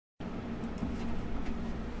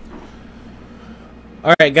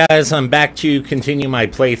Alright guys, I'm back to continue my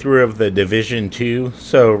playthrough of the Division 2.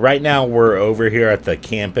 So right now we're over here at the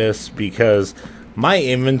campus because my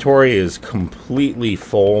inventory is completely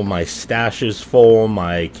full. My stash is full,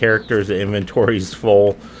 my character's inventory is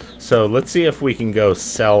full. So let's see if we can go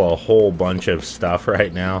sell a whole bunch of stuff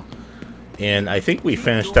right now. And I think we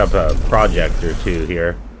finished up a project or two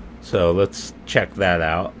here. So let's check that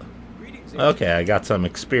out. Okay, I got some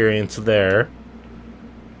experience there.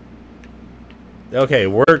 Okay,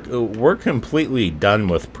 we're completely done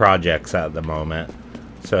with projects at the moment,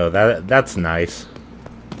 so that's nice.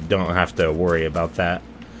 Don't have to worry about that.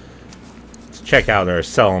 Let's check out our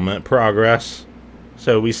settlement progress.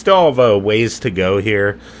 So we still have a ways to go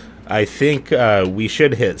here. I think we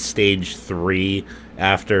should hit stage 3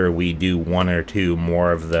 after we do 1 or 2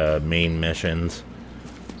 more of the main missions.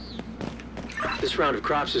 This round of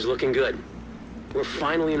crops is looking good. We're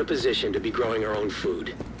finally in a position to be growing our own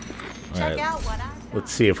food. Check out what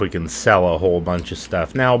let's see if we can sell a whole bunch of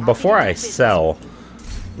stuff. Now, before I sell,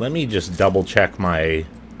 let me just double check my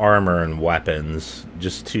armor and weapons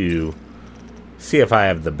just to see if I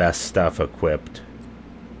have the best stuff equipped.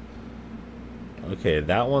 Okay,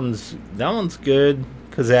 that one's good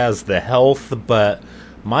because it has the health, but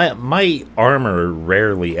my armor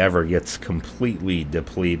rarely ever gets completely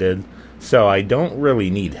depleted, so I don't really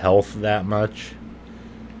need health that much.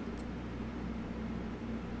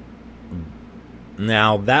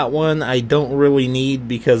 Now, that one I don't really need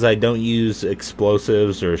because I don't use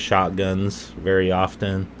explosives or shotguns very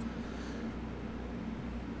often.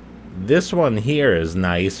 This one here is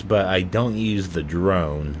nice, but I don't use the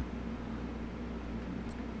drone.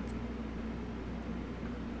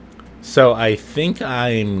 So I think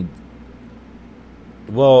well,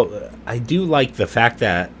 I do like the fact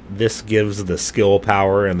that this gives the skill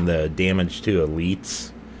power and the damage to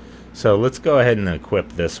elites. So let's go ahead and equip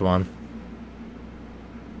this one.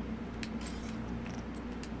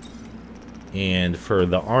 And for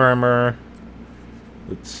the armor,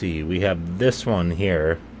 let's see, we have this one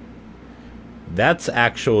here. That's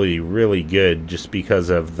actually really good just because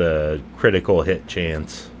of the critical hit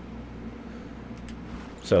chance.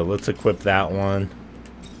 So let's equip that one.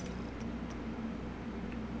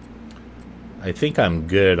 I think I'm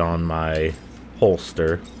good on my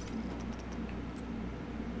holster.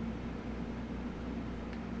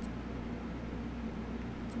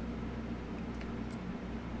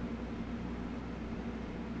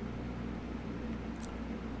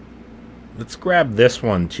 Let's grab this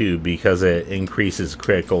one too because it increases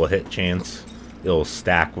critical hit chance. It'll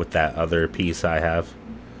stack with that other piece I have.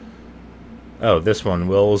 Oh, this one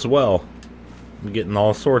will as well. I'm getting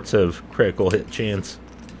all sorts of critical hit chance.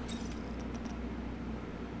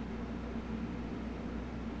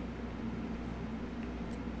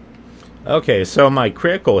 Okay, so my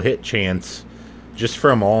critical hit chance, just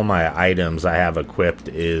from all my items I have equipped,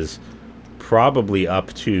 is probably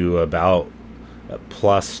up to about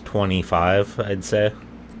plus 25, I'd say.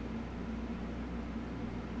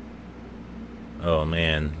 Oh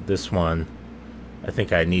man, this one, I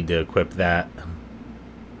think I need to equip that.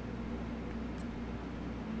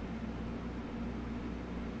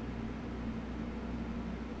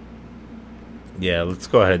 Yeah, let's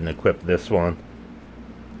go ahead and equip this one.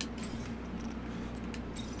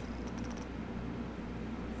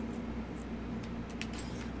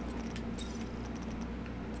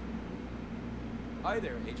 Hi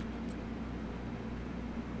there, Agent.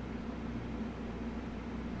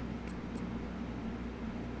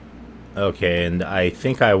 Okay, and I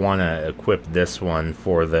think I want to equip this one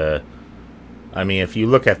for the... I mean, if you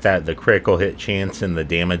look at that, the critical hit chance and the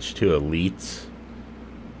damage to elites,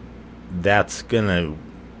 that's gonna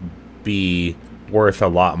be worth a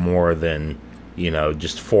lot more than, you know,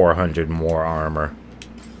 just 400 more armor.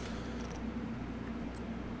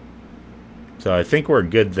 So I think we're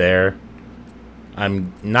good there.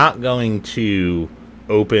 I'm not going to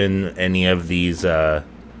open any of these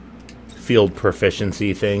field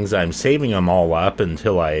proficiency things. I'm saving them all up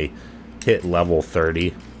until I hit level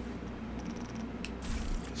 30.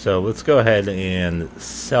 So let's go ahead and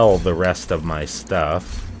sell the rest of my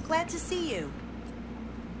stuff. Glad to see you.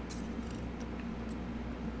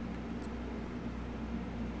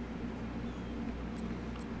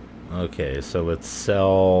 Okay, so let's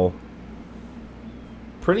sell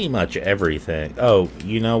pretty much everything. Oh,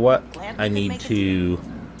 you know what? I need to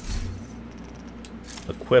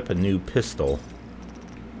equip a new pistol.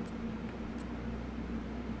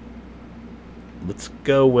 Let's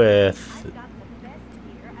go with...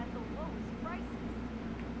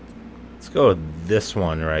 let's go with this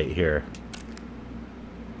one right here.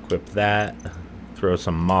 Equip that. Throw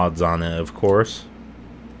some mods on it, of course.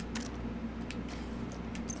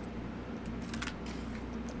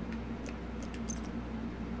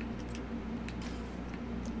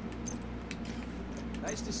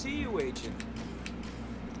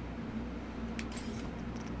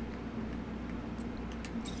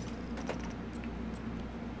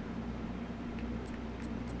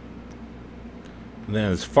 And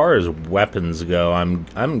then as far as weapons go,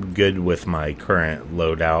 I'm good with my current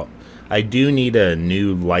loadout. I do need a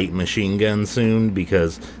new light machine gun soon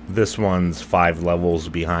because this one's 5 levels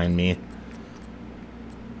behind me.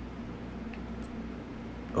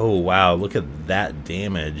 Oh wow, look at that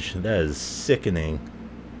damage. That is sickening.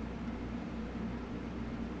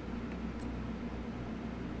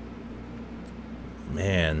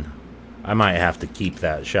 Man, I might have to keep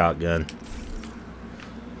that shotgun.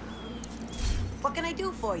 What can I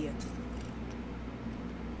do for you?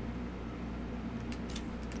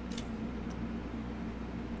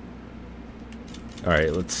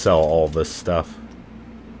 Alright, let's sell all this stuff.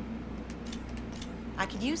 I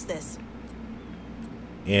could use this.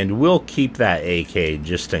 And we'll keep that AK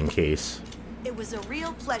just in case. It was a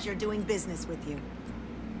real pleasure doing business with you.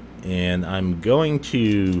 And I'm going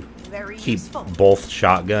to Very keep useful. both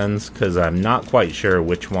shotguns because I'm not quite sure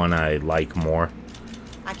which one I like more.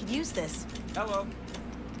 I could use this. Hello.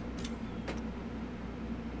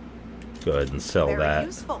 Go ahead and sell Very that.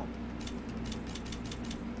 useful.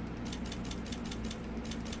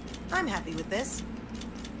 I'm happy with this.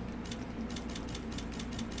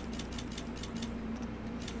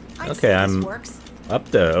 I'd say Okay, this works.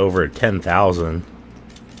 Up to over 10,000.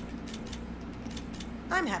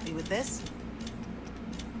 I'm happy with this.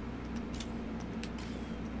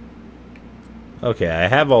 Okay, I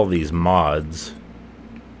have all these mods.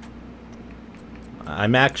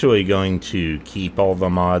 I'm actually going to keep all the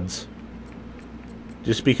mods.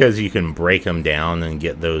 Just because you can break them down and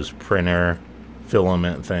get those printer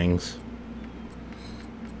filament things.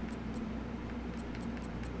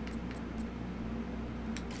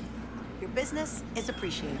 Your business is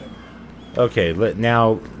appreciated. Okay,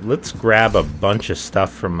 now let's grab a bunch of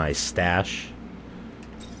stuff from my stash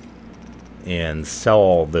and sell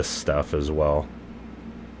all this stuff as well.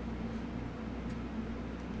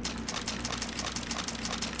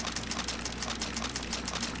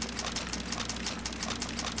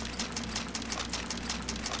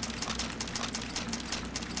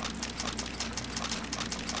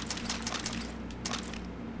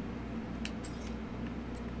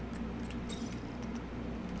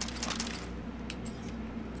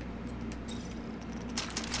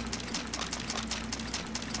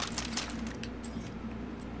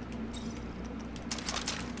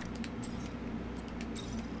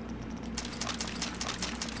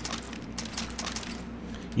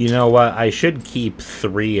 You know what? I should keep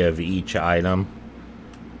 3 of each item.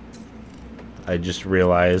 I just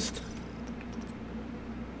realized.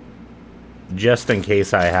 Just in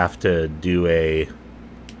case I have to do a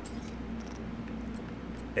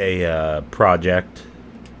project.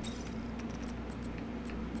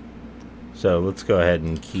 So let's go ahead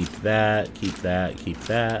and keep that, keep that, keep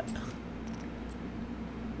that.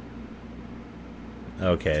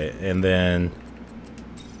 Okay, and then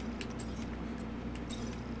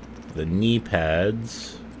the knee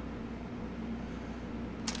pads.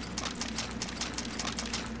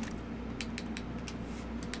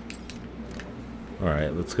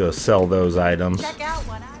 Alright, let's go sell those items. Check out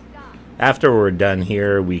what I've got. After we're done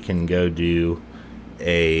here, we can go do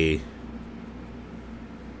a...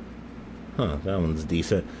 Huh, that one's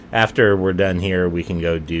decent. After we're done here, we can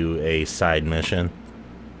go do a side mission.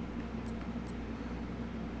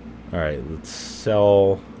 Alright, let's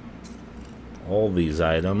sell all these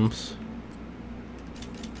items.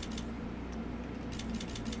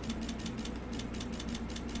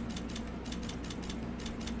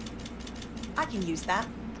 I can use that.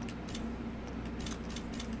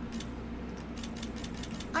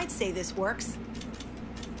 I'd say this works.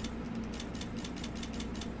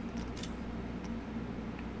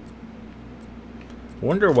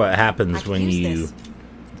 Wonder what happens I can when use you this.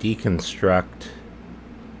 deconstruct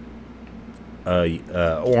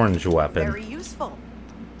a orange weapon. Very useful.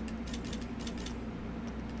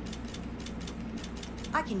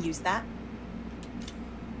 I can use that.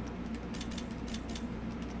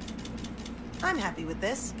 I'm happy with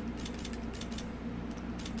this.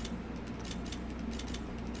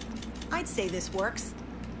 I'd say this works.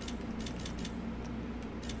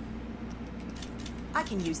 I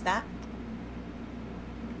can use that.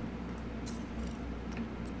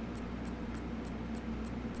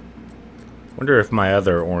 Wonder if my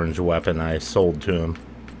other orange weapon I sold to him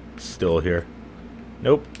is still here.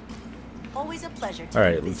 Nope. Always a pleasure to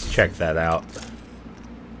Alright, do let's business. check that out.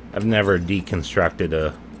 I've never deconstructed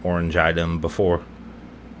a orange item before.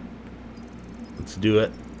 Let's do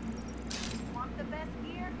it. Want the best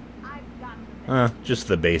gear? I've got the best. Just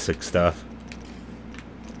the basic stuff.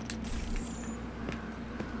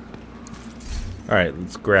 Alright,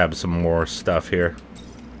 let's grab some more stuff here.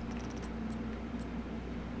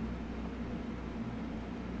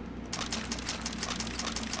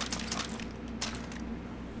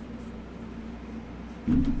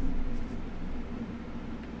 I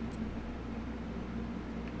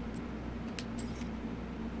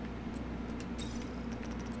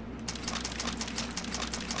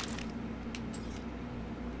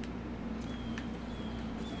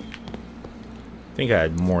think I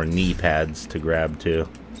had more knee pads to grab too.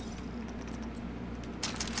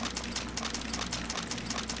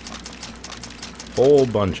 Whole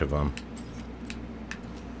bunch of them.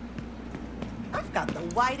 I've got the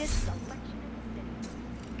widest selection in the city.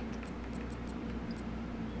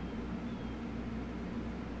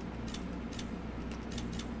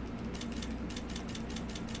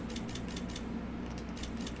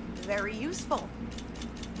 Very useful.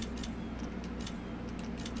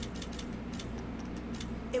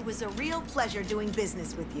 It was a real pleasure doing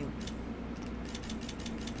business with you.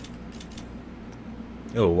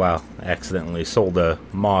 Oh wow, I accidentally sold a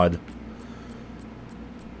mod.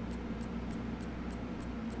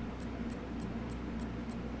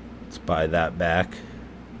 Let's buy that back.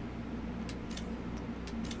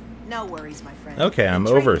 No worries, my friend. Okay, I'm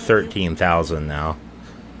over 13,000 now.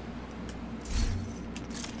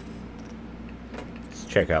 Let's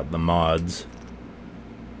check out the mods.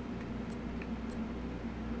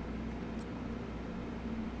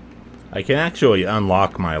 I can actually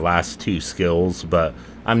unlock my last 2 skills, but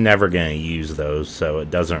I'm never going to use those, so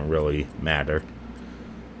it doesn't really matter.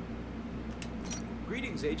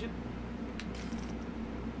 Greetings, Agent.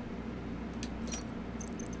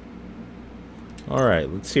 Alright,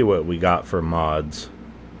 let's see what we got for mods.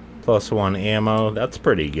 +1 ammo, that's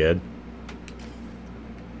pretty good.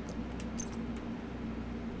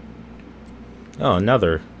 Oh,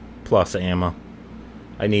 another plus ammo.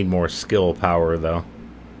 I need more skill power, though.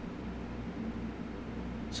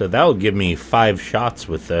 So that'll give me 5 shots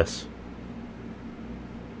with this.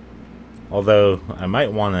 Although, I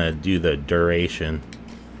might want to do the duration.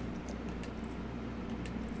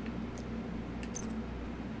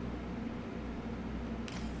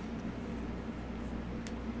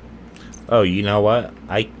 Oh, you know what?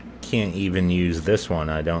 I can't even use this one,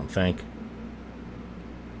 I don't think.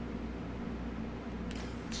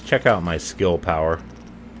 Let's check out my skill power.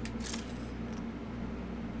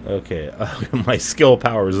 Okay, my skill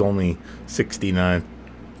power is only 69.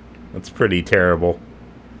 That's pretty terrible.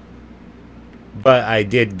 But I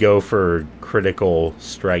did go for critical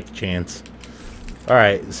strike chance.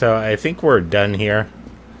 Alright, so I think we're done here.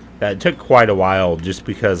 That took quite a while just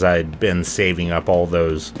because I'd been saving up all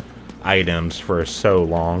those items for so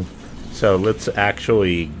long. So let's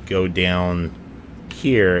actually go down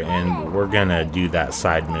here and we're gonna do that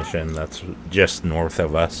side mission that's just north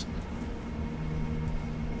of us.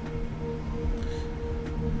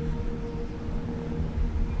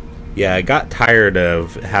 Yeah, I got tired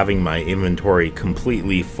of having my inventory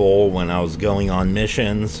completely full when I was going on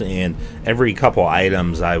missions, and every couple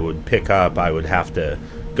items I would pick up, I would have to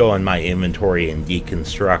go in my inventory and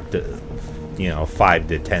deconstruct, you know, 5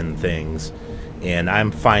 to 10 things. And I'm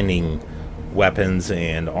finding weapons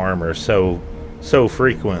and armor so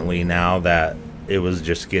frequently now that it was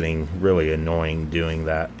just getting really annoying doing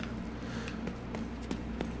that.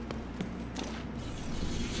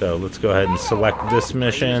 So let's go ahead and select this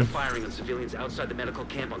mission. Firing on civilians outside the medical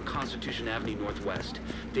camp on Constitution Avenue Northwest.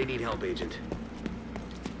 They need help, Agent.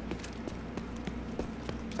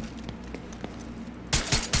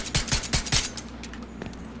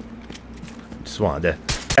 Just wanted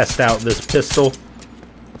to test out this pistol.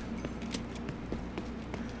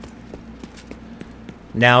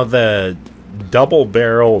 Now the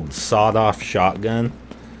double-barreled sawed-off shotgun,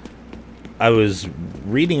 I was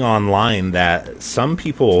reading online that some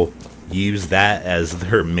people use that as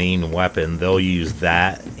their main weapon. They'll use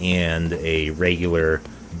that and a regular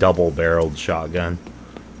double-barreled shotgun,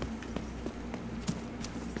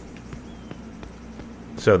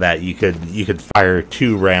 so that you could fire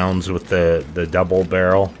 2 rounds with the double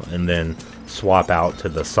barrel and then swap out to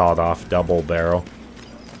the sawed-off double barrel.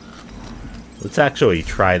 Let's actually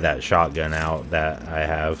try that shotgun out that I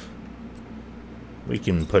have. We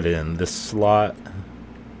can put it in this slot.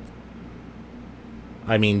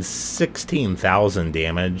 I mean, 16,000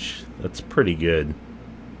 damage. That's pretty good.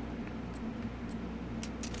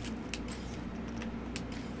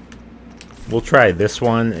 We'll try this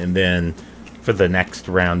one, and then for the next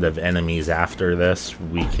round of enemies after this,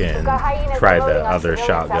 we can try the other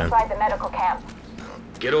shotgun. Outside the medical camp.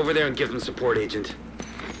 Get over there and give them support, Agent.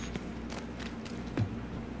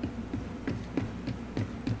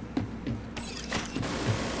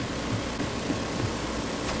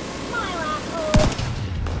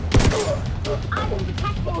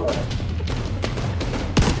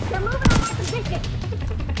 They're moving on my position.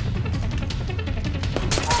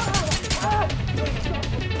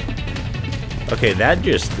 Okay, that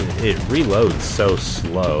just, it reloads so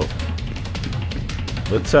slow.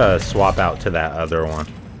 Let's swap out to that other one.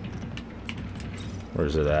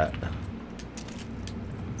 Where's it at?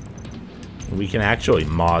 We can actually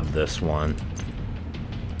mod this one.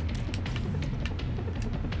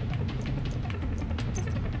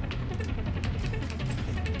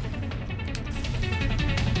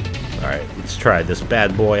 Alright, let's try this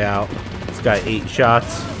bad boy out. It's got 8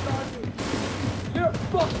 shots.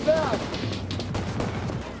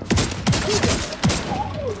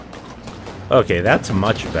 Okay, that's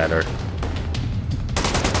much better.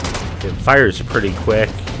 It fires pretty quick,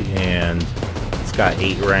 and it's got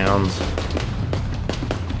 8 rounds.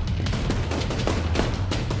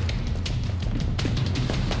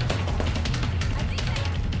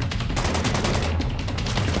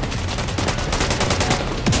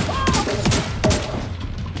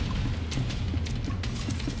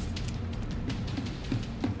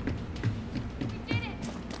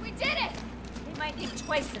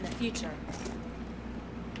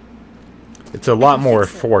 It's a lot more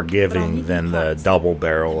forgiving than the double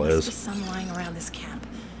barrel is. Some lying around this camp.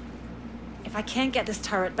 If I can't get this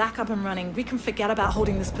turret back up and running, we can forget about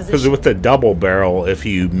holding this position. Because with the double barrel, if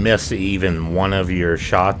you miss even one of your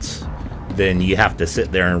shots, then you have to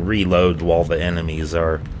sit there and reload while the enemies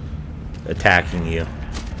are attacking you.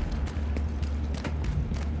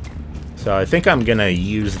 So I think I'm gonna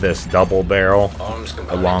use this double barrel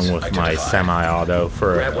along with my semi-auto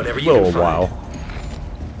for a little while.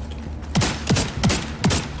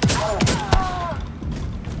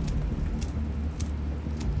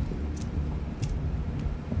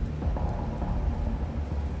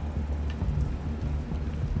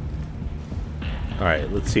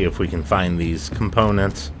 Alright, let's see if we can find these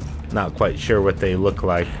components. Not quite sure what they look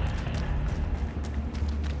like.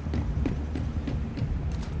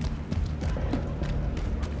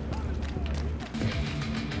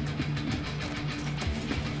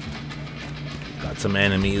 Got some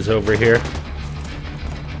enemies over here.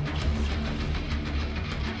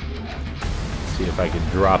 Let's see if I can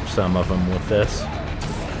drop some of them with this.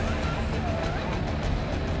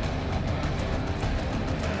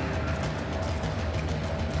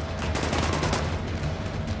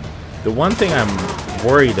 The one thing I'm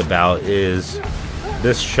worried about is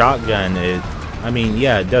this shotgun. I mean,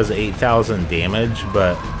 yeah, it does 8,000 damage,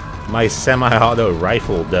 but my semi-auto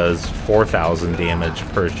rifle does 4,000 damage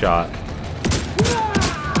per shot.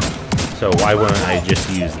 So why wouldn't I just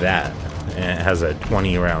use that? And it has a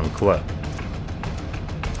 20-round clip.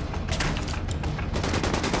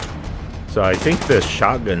 So I think this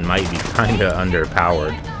shotgun might be kind of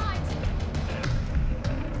underpowered.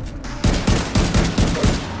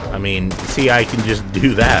 I mean, see, I can just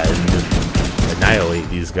do that and just annihilate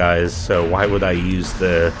these guys, so why would I use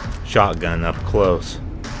the shotgun up close?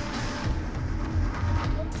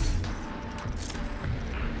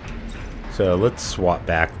 So let's swap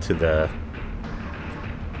back to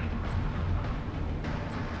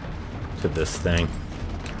this thing.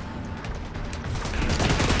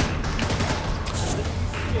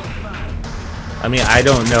 I mean, I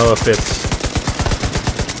don't know if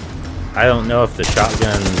the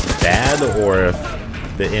shotgun's bad or if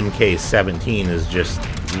the MK17 is just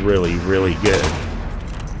really, really good.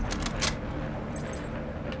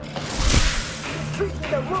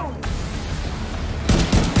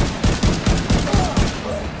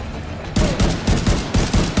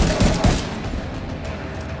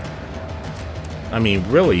 I mean,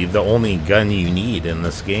 really, the only gun you need in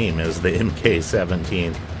this game is the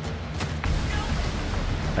MK17.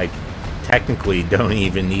 I technically don't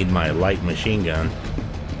even need my light machine gun.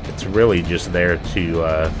 It's really just there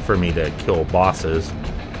to for me to kill bosses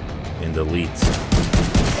and elites.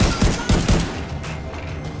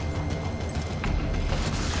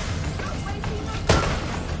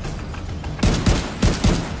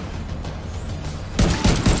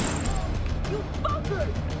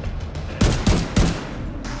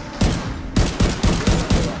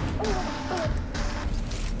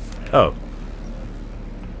 Oh.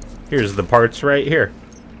 Here's the parts right here.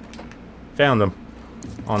 Found them.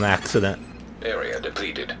 On accident. Area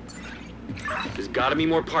depleted. There's gotta be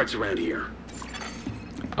more parts around here.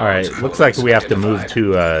 Alright, looks like we have to move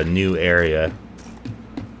to a new area.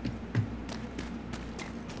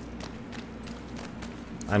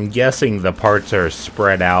 I'm guessing the parts are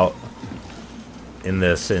spread out in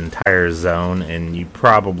this entire zone, and you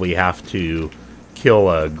probably have to kill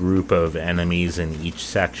a group of enemies in each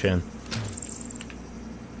section.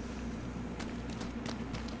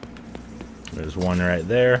 There's one right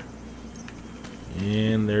there.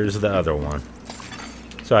 And there's the other one.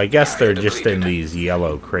 So I guess they're just in these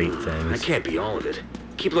yellow crate things. That can't be all of it.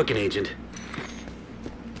 Keep looking, Agent.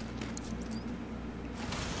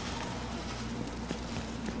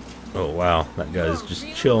 Oh wow, that guy's just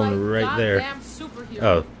chilling right there.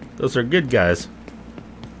 Oh, those are good guys.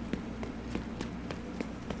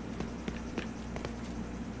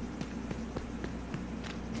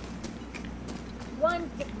 One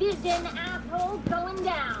division asshole going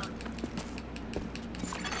down.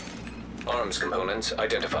 Arms components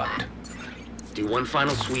identified. Do one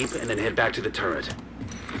final sweep and then head back to the turret.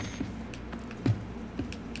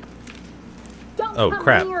 Don't Oh, come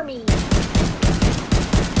crap. near me.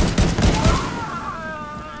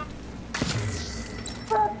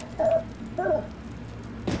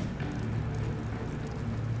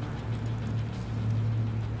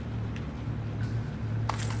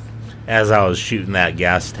 As I was shooting that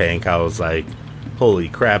gas tank, I was like, holy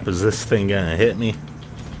crap, is this thing gonna hit me?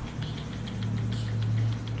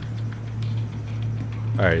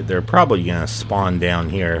 Alright, they're probably gonna spawn down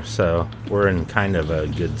here, so we're in kind of a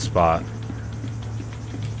good spot.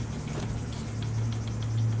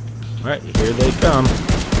 Alright, here they come.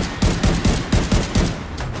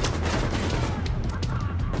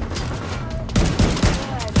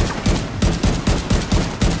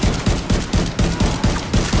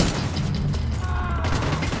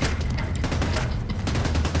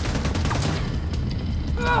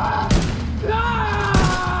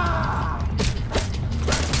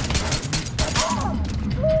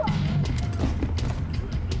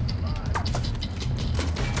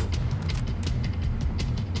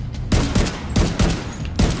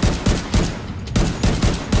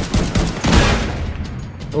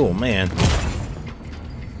 Oh man.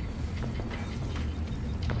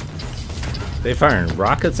 They firing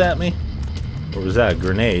rockets at me? Or was that a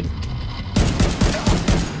grenade?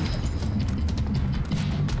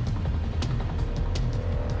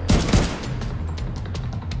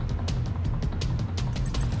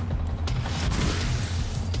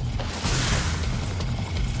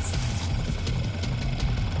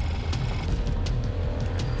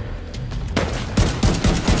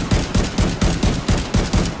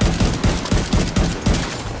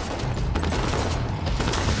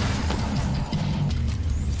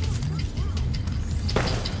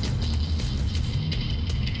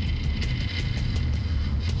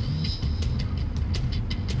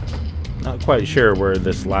 Not quite sure where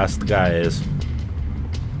this last guy is.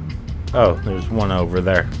 Oh, there's one over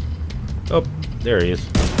there. Oh, there he is.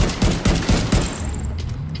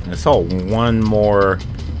 I saw one more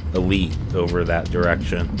elite over that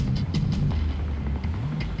direction.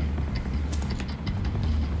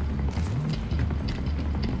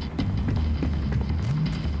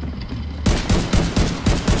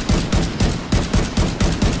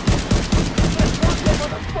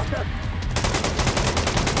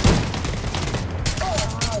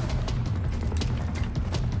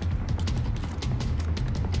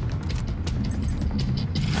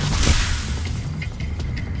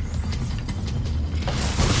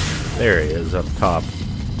 There he is up top.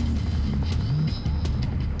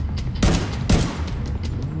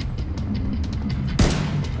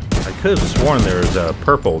 I could have sworn there was a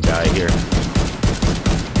purple guy here.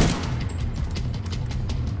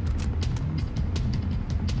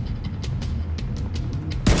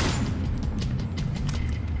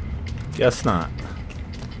 Guess not.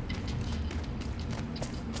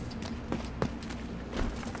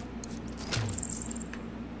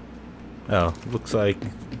 Oh, looks like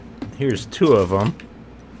here's two of them.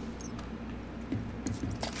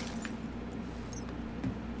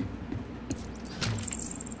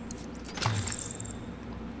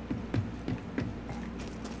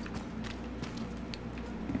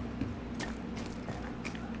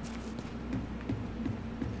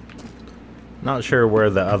 Not sure where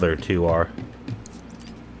the other two are.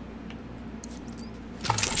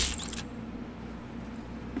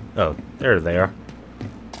 Oh, there they are.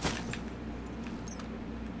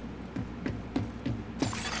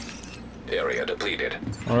 Area depleted.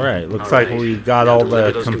 Alright, looks Alright, like we got now all deliver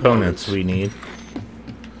the those components components. we need.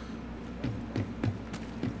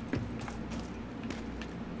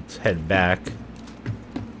 Let's head back.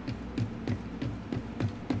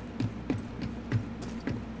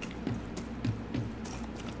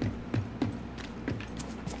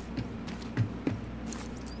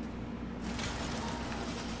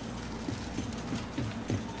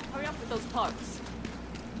 Hurry up with those parts.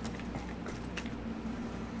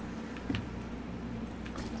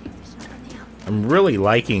 I'm really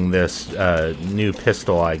liking this new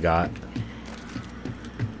pistol I got.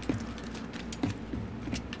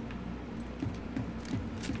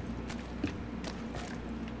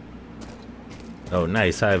 Oh,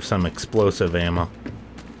 nice. I have some explosive ammo.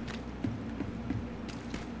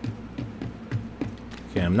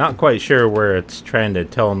 Okay, I'm not quite sure where it's trying to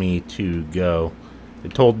tell me to go.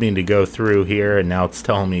 It told me to go through here, and now it's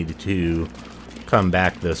telling me to come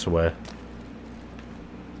back this way.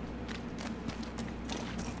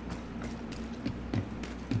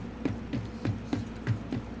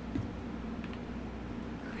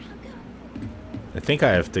 I think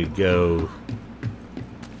I have to go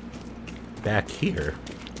back here,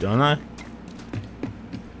 don't I?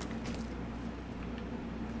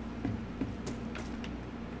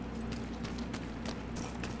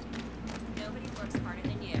 Nobody works harder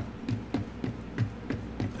than you.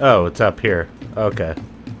 Oh, it's up here. Okay.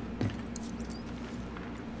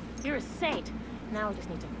 You're a saint. Now I just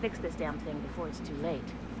need to fix this damn thing before it's too late.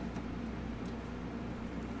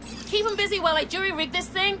 Keep him busy while I jury-rig this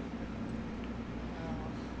thing.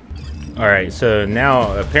 Alright, so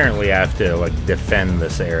now apparently I have to, like, defend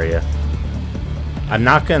this area. I'm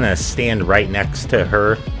not gonna stand right next to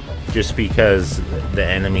her, just because the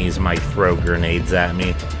enemies might throw grenades at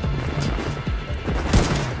me.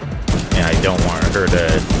 And I don't want her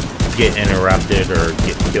to get interrupted or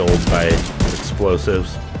get killed by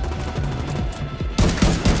explosives.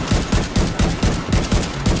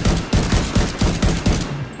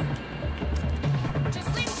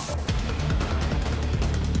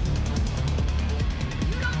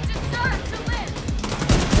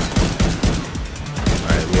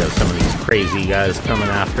 Crazy guys coming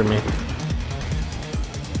after me.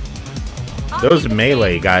 Those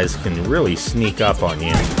melee guys can really sneak up on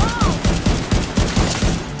you.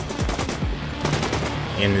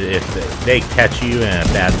 And if they catch you in a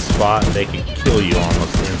bad spot, they can kill you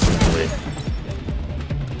almost instantly.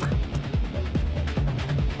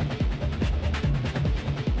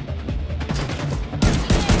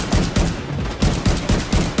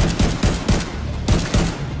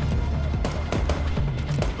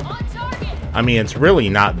 I mean, it's really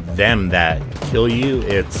not them that kill you,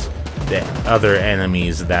 it's the other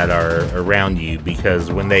enemies that are around you,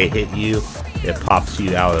 because when they hit you, it pops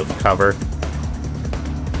you out of cover,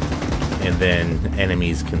 and then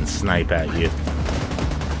enemies can snipe at you.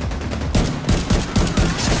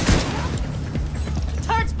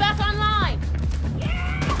 Turret's back online!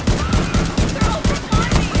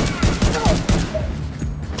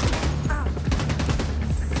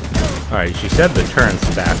 Alright, she said the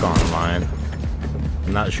turret's back online.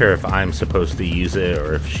 I'm not sure if I'm supposed to use it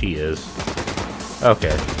or if she is.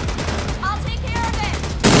 Okay. I'll take care of it!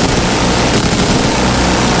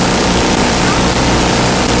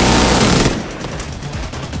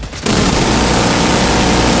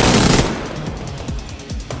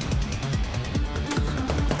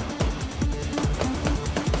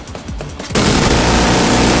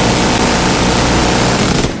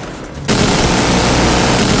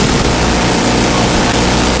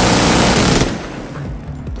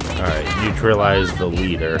 Neutralize the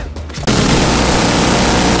leader.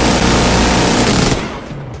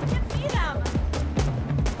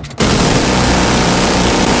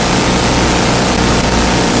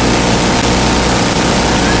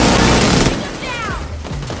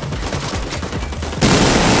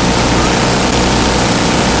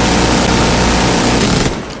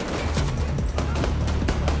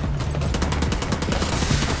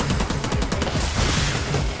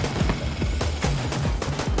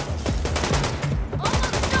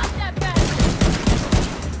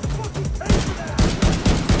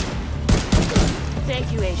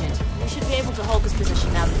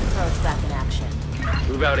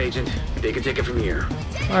 Move out, Agent. They can take it from here.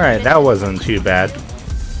 Alright, that wasn't too bad.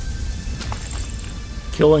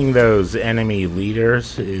 Killing those enemy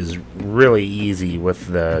leaders is really easy with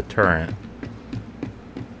the turret.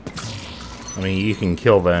 I mean, you can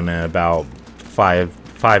kill them in about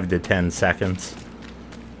 5 to 10 seconds.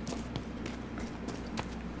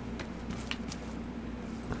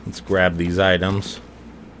 Let's grab these items.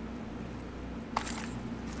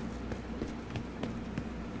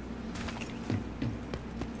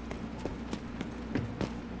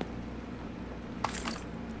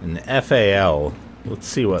 An FAL. Let's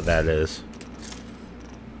see what that is.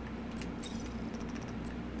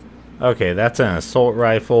 Okay, that's an assault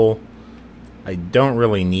rifle. I don't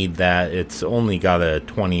really need that. It's only got a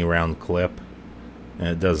 20 round clip, and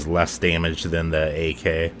it does less damage than the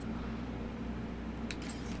AK.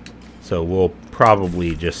 So we'll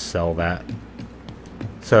probably just sell that.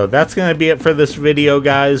 So that's going to be it for this video,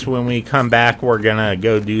 guys. When we come back, we're going to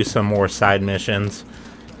go do some more side missions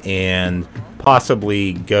and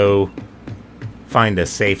possibly go find a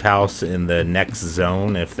safe house in the next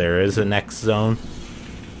zone, if there is a next zone.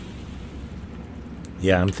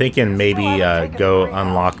 Yeah, I'm thinking maybe go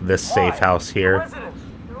unlock this safe house here.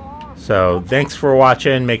 So thanks for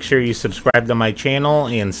watching. Make sure you subscribe to my channel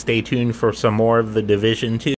and stay tuned for some more of the Division 2.